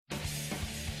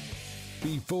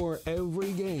Before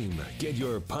every game, get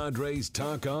your Padres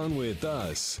talk on with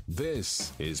us.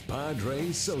 This is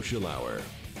Padres Social Hour.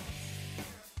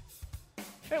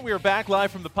 And we are back live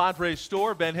from the Padres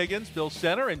store. Ben Higgins, Bill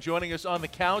Center, and joining us on the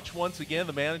couch once again,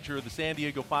 the manager of the San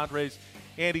Diego Padres,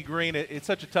 Andy Green. It's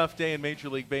such a tough day in Major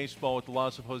League Baseball with the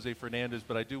loss of Jose Fernandez,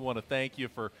 but I do want to thank you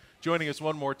for joining us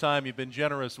one more time. You've been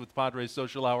generous with Padres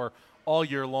Social Hour all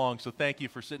year long, so thank you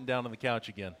for sitting down on the couch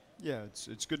again. Yeah,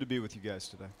 it's good to be with you guys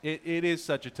today. It is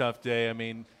such a tough day. I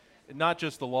mean, not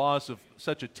just the loss of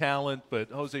such a talent, but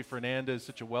Jose Fernandez,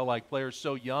 such a well-liked player,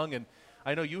 so young. And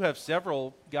I know you have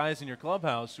several guys in your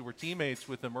clubhouse who were teammates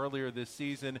with him earlier this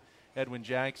season, Edwin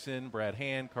Jackson, Brad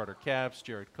Hand, Carter Capps,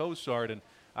 Jared Cosart, and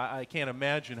I can't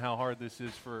imagine how hard this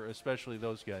is for especially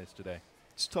those guys today.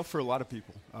 It's tough for a lot of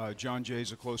people. John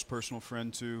Jay's a close personal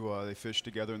friend, too. They fish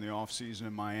together in the offseason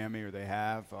in Miami, or they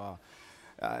have.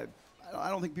 I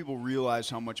don't think people realize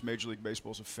how much Major League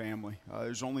Baseball is a family.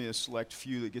 There's only a select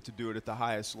few that get to do it at the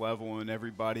highest level, and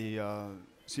everybody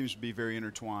seems to be very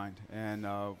intertwined. And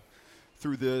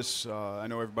through this, I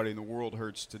know everybody in the world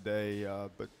hurts today,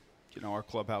 but you know, our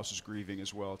clubhouse is grieving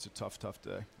as well. It's a tough, tough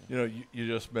day. You know, you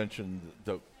just mentioned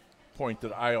the point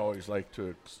that I always like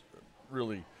to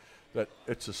really, that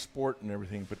it's a sport and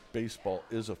everything, but baseball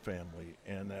is a family,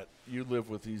 and that you live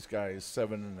with these guys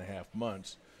 7.5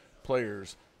 months,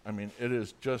 players. I mean, it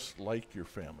is just like your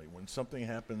family. When something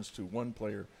happens to one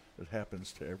player, it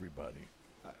happens to everybody.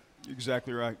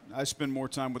 Exactly right. I spend more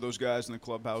time with those guys in the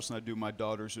clubhouse than I do my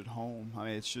daughters at home. I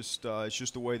mean, it's just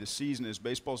the way the season is.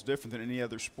 Baseball's different than any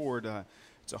other sport.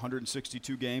 It's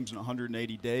 162 games in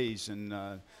 180 days, and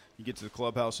you get to the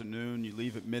clubhouse at noon, you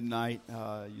leave at midnight,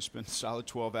 you spend a solid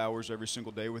 12 hours every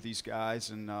single day with these guys,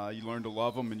 and you learn to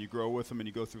love them, and you grow with them, and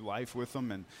you go through life with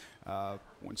them, and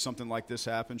when something like this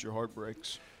happens, your heart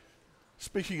breaks.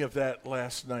 Speaking of that,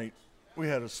 last night we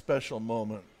had a special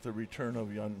moment, the return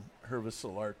of young Hervis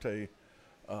Solarte,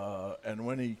 and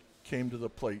when he came to the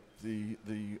plate, the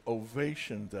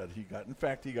ovation that he got, in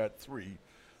fact, he got 3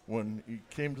 when he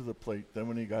came to the plate, then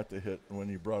when he got the hit, and when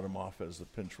he brought him off as the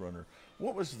pinch runner.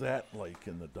 What was that like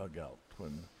in the dugout?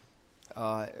 When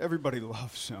everybody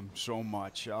loves him so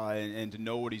much, and to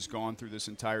know what he's gone through this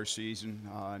entire season,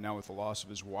 now with the loss of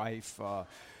his wife,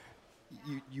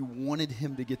 you wanted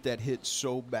him to get that hit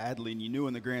so badly, and you knew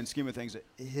in the grand scheme of things that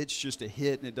a hit's just a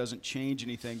hit and it doesn't change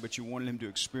anything, but you wanted him to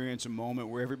experience a moment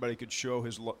where everybody could show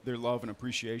their love and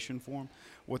appreciation for him.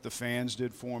 What the fans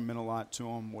did for him meant a lot to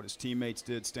him. What his teammates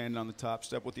did standing on the top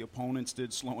step. What the opponents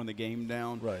did slowing the game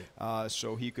down. Right.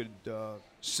 So he could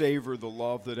savor the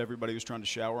love that everybody was trying to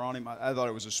shower on him. I thought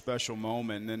it was a special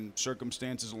moment, and then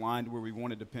circumstances aligned where we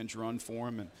wanted to pinch run for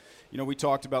him. And, you know, we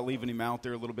talked about leaving him out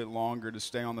there a little bit longer to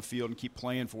stay on the field and keep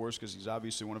playing for us because he's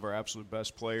obviously one of our absolute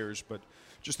best players. But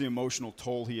just the emotional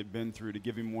toll he had been through, to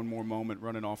give him one more moment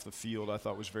running off the field, I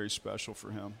thought was very special for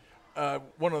him.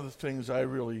 One of the things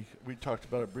we talked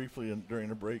about it briefly during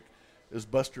the break, is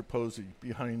Buster Posey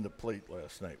behind the plate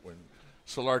last night when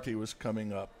Solarte was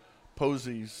coming up.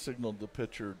 Posey signaled the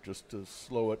pitcher just to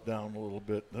slow it down a little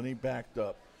bit. Then he backed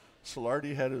up.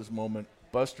 Solarte had his moment.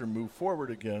 Buster moved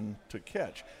forward again to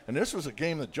catch. And this was a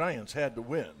game the Giants had to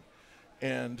win.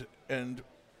 And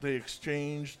they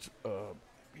exchanged a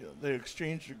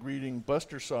greeting.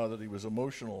 Buster saw that he was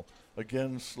emotional,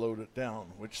 again slowed it down,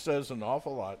 which says an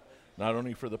awful lot, not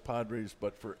only for the Padres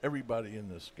but for everybody in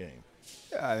this game.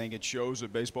 Yeah, I think it shows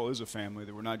that baseball is a family,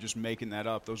 that we're not just making that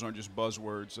up. Those aren't just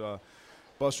buzzwords.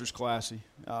 Buster's classy.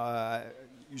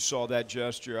 You saw that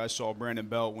gesture. I saw Brandon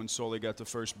Belt when Sully got to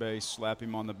first base, slap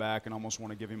him on the back and almost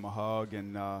want to give him a hug.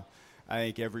 And I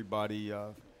think everybody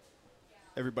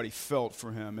felt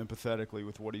for him empathetically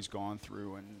with what he's gone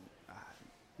through. And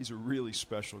he's a really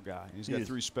special guy. He's got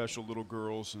 3 special little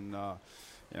girls, and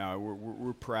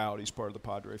we're proud he's part of the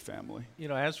Padre family. You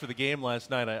know, as for the game last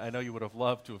night, I know you would have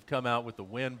loved to have come out with the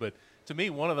win, but to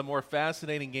me, one of the more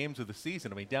fascinating games of the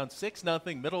season. I mean, down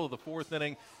 6-0, middle of the 4th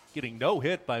inning, getting no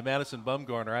hit by Madison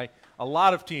Bumgarner. A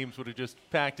lot of teams would have just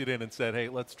packed it in and said, hey,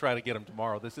 let's try to get him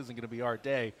tomorrow. This isn't going to be our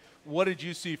day. What did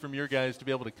you see from your guys to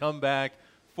be able to come back,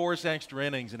 force extra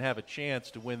innings, and have a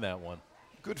chance to win that one?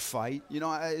 Good fight. You know,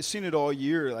 I've seen it all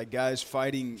year, like guys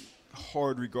fighting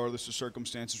hard regardless of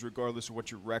circumstances, regardless of what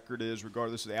your record is,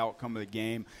 regardless of the outcome of the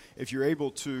game. If you're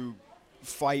able to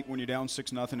fight when you're down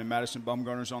 6-0 and Madison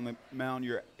Bumgarner's on the mound,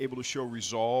 you're able to show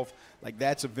resolve. Like,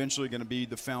 that's eventually going to be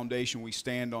the foundation we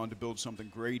stand on to build something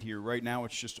great here. Right now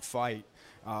it's just a fight.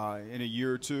 In a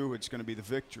year or two, it's going to be the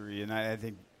victory. And I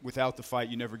think without the fight,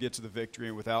 you never get to the victory.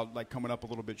 And without, like, coming up a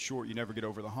little bit short, you never get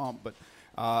over the hump. But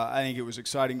I think it was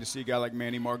exciting to see a guy like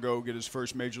Manny Margot get his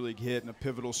first major league hit in a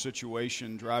pivotal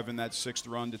situation, driving that 6th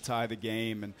run to tie the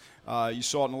game. And you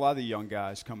saw it in a lot of the young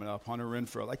guys coming up, Hunter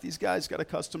Renfroe. Like, these guys got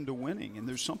accustomed to winning, and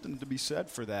there's something to be said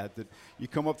for that you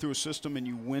come up through a system and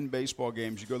you win baseball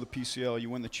games. You go to the PCL, you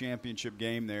win the championship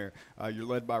game there. You're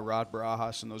led by Rod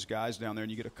Barajas and those guys down there, and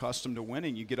you get accustomed to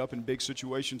winning. You get up in big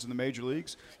situations in the major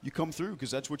leagues. You come through because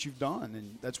that's what you've done,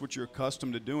 and that's what you're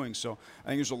accustomed to doing. So I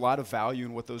think there's a lot of value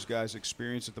in what those guys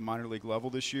experience at the minor league level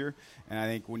this year. And I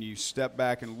think when you step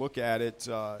back and look at it,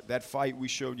 that fight we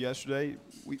showed yesterday,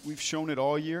 we've shown it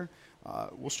all year.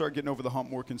 We'll start getting over the hump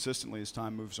more consistently as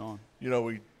time moves on. You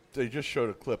know, they just showed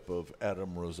a clip of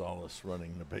Adam Rosales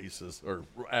running the bases, or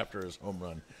after his home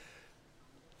run.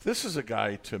 This is a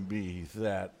guy, to me,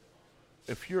 that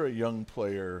if you're a young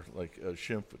player like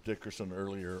Schimpf, Dickerson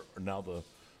earlier, or now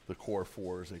the core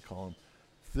four, as they call him,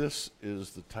 this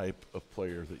is the type of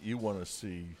player that you want to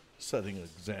see setting an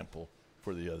example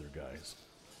for the other guys.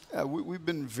 Yeah, we've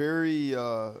been very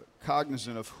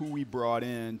cognizant of who we brought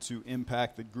in to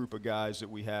impact the group of guys that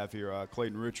we have here.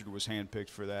 Clayton Richard was handpicked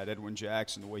for that. Edwin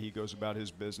Jackson, the way he goes about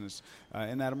his business,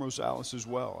 and Adam Rosales as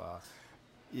well.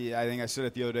 I think I said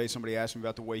it the other day. Somebody asked me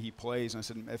about the way he plays, and I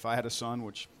said if I had a son,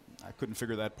 which I couldn't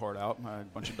figure that part out. I had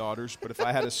a bunch of daughters. But if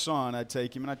I had a son, I'd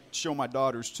take him, and I'd show my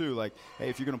daughters too, like, hey,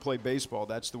 if you're going to play baseball,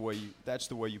 that's the way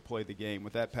you play the game,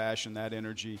 with that passion, that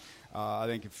energy. I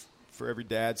think if for every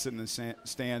dad sitting in the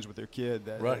stands with their kid,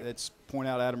 that's point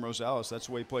out Adam Rosales. That's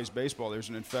the way he plays baseball. There's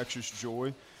an infectious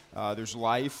joy. There's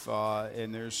life,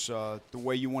 and there's the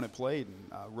way you want it played.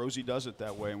 And Rosie does it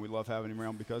that way, and we love having him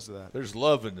around because of that. There's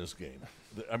love in this game.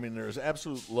 I mean, there's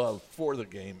absolute love for the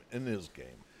game in this game.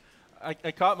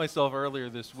 I caught myself earlier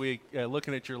this week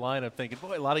looking at your lineup thinking,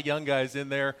 boy, a lot of young guys in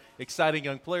there, exciting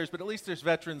young players, but at least there's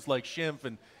veterans like Schimpf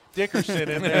and Dickerson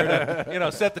in there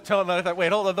to set the tone. And I thought,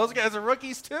 wait, hold on, those guys are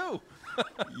rookies too.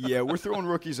 Yeah, we're throwing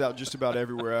rookies out just about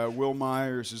everywhere. Will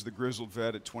Myers is the grizzled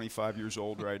vet at 25 years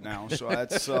old right now. So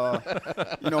that's,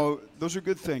 those are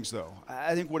good things, though.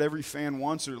 I think what every fan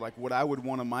wants, or like what I would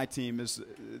want on my team, is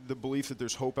the belief that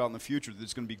there's hope out in the future, that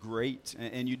it's going to be great.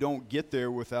 And you don't get there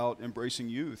without embracing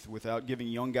youth, without giving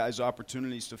young guys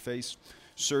opportunities to face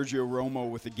Sergio Romo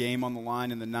with the game on the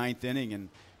line in the 9th inning. And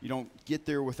you don't get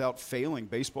there without failing.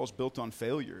 Baseball's built on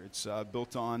failure. It's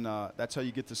built on that's how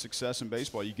you get to success in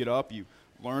baseball. You get up, you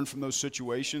learn from those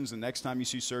situations. The next time you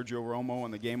see Sergio Romo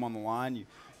and the game on the line,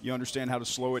 you understand how to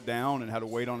slow it down and how to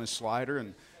wait on his slider.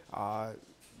 And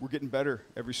we're getting better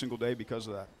every single day because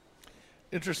of that.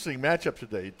 Interesting matchup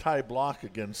today. Ty Block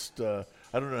against, I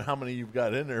don't know how many you've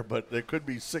got in there, but there could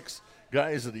be 6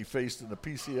 guys that he faced in the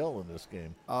PCL in this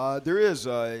game. There is.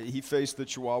 He faced the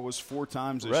Chihuahuas 4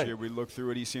 times this year. We looked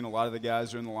through it. He's seen a lot of the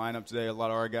guys that are in the lineup today. A lot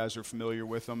of our guys are familiar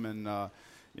with him. And,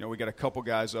 we got a couple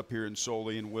guys up here in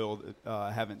Soli and Will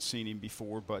that haven't seen him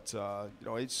before. But,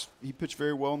 he pitched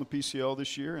very well in the PCL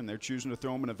this year, and they're choosing to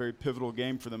throw him in a very pivotal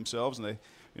game for themselves. And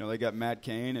they got Matt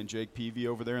Cain and Jake Peavy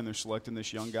over there, and they're selecting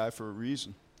this young guy for a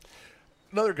reason.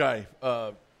 Another guy,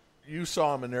 you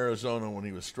saw him in Arizona when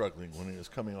he was struggling, when he was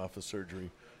coming off of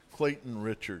surgery. Clayton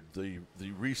Richard, the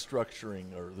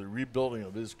restructuring or the rebuilding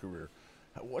of his career.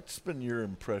 What's been your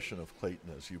impression of Clayton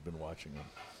as you've been watching him?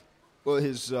 Well,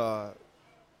 his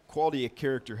quality of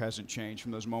character hasn't changed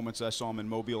from those moments I saw him in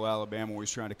Mobile, Alabama, where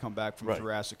he's trying to come back from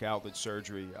thoracic outlet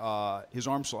surgery. His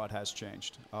arm slot has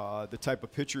changed. The type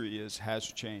of pitcher he is has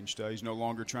changed. He's no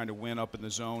longer trying to win up in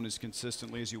the zone as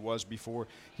consistently as he was before.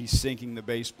 He's sinking the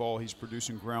baseball. He's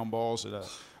producing ground balls at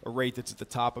a rate that's at the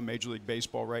top of Major League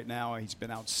Baseball right now. He's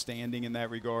been outstanding in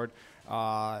that regard.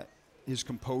 His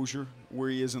composure, where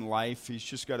he is in life,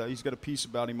 he's got a piece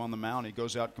about him on the mound. He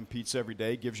goes out and competes every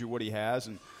day, gives you what he has,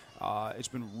 and it's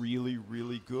been really,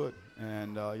 really good.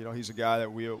 And, he's a guy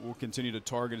that we'll continue to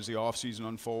target as the offseason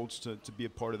unfolds to be a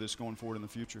part of this going forward in the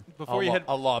future.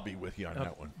 I'll lobby with you on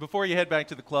that one. Before you head back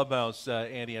to the clubhouse,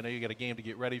 Andy, I know you got a game to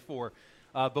get ready for.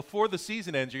 Before the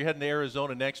season ends, you're heading to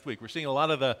Arizona next week. We're seeing a lot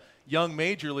of the young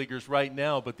major leaguers right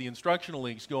now, but the instructional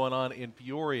league's going on in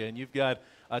Peoria, and you've got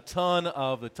a ton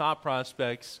of the top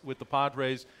prospects with the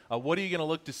Padres. What are you going to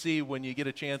look to see when you get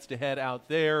a chance to head out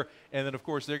there? And then, of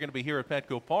course, they're going to be here at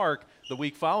Petco Park the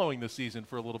week following the season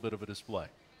for a little bit of a display.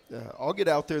 I'll get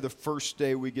out there the first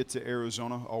day we get to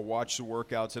Arizona. I'll watch the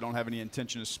workouts. I don't have any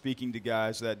intention of speaking to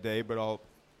guys that day, but I'll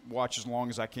watch as long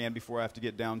as I can before I have to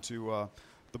get down to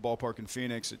the ballpark in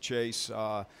Phoenix at Chase.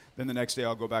 Then the next day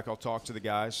I'll go back, I'll talk to the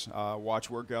guys, watch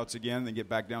workouts again, then get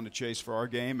back down to Chase for our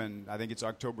game. And I think it's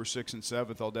October 6th and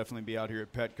 7th. I'll definitely be out here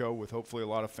at Petco with hopefully a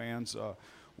lot of fans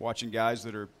watching guys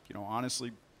that are,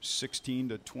 honestly 16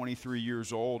 to 23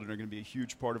 years old and are going to be a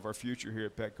huge part of our future here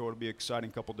at Petco. It'll be an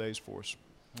exciting couple days for us.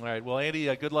 All right. Well,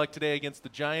 Andy, good luck today against the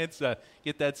Giants.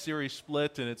 Get that series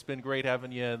split, and it's been great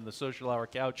having you in the Social Hour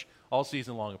couch all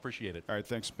season long. Appreciate it. All right.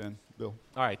 Thanks, Ben. Bill.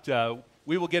 All right.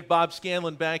 We will get Bob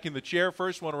Scanlon back in the chair.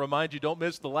 First, want to remind you, don't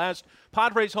miss the last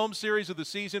Padres home series of the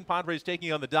season. Padres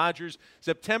taking on the Dodgers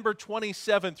September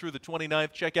 27th through the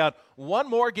 29th. Check out one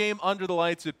more game under the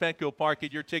lights at Petco Park.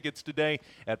 Get your tickets today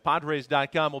at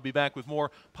Padres.com. We'll be back with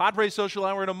more Padres Social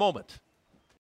Hour in a moment.